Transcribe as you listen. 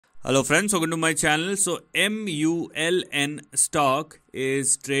Hello friends, welcome to my channel. So MULN stock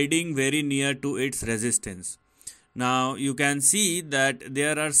is trading very near to its resistance. Now you can see that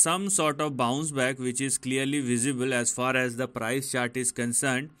there are some sort of bounce back which is clearly visible as far as the price chart is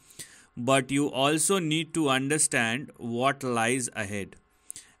concerned, but you also need to understand what lies ahead.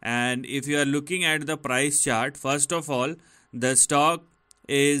 And if you are looking at the price chart, first of all, the stock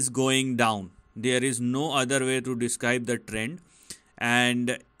is going down. There is no other way to describe the trend.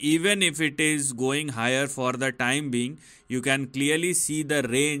 And even if it is going higher for the time being, you can clearly see the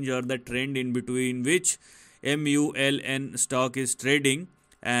range or the trend in between which MULN stock is trading,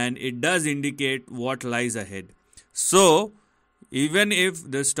 and it does indicate what lies ahead. So even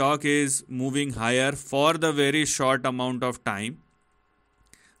if the stock is moving higher for the very short amount of time,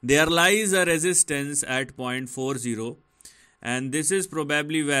 there lies a resistance at 0.40, and this is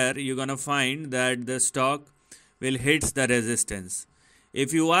probably where you're gonna find that the stock will hit the resistance.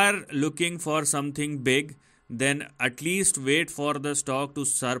 If you are looking for something big, then at least wait for the stock to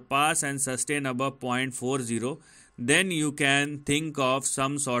surpass and sustain above 0.40. Then you can think of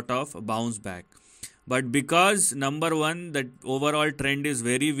some sort of bounce back. But because number one, the overall trend is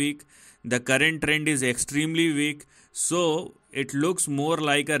very weak, the current trend is extremely weak, so it looks more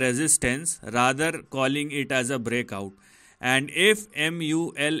like a resistance rather calling it as a breakout. And if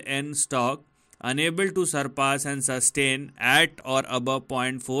MULN stock unable to surpass and sustain at or above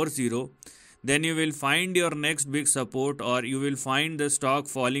 0.40, then you will find your next big support, or you will find the stock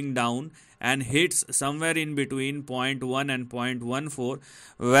falling down and hits somewhere in between 0.1 and 0.14,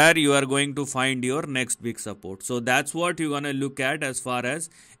 where you are going to find your next big support. So that's what you're going to look at as far as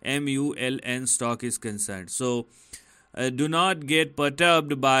MULN stock is concerned. So do not get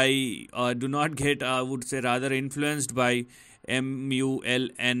perturbed by, or do not get, I would say rather, influenced by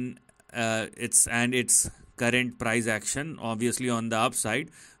MULN its current price action, obviously on the upside,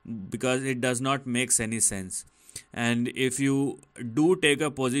 because it does not make any sense. And if you do take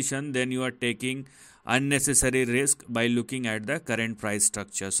a position, then you are taking unnecessary risk by looking at the current price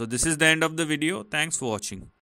structure. So this is the end of the video. Thanks for watching.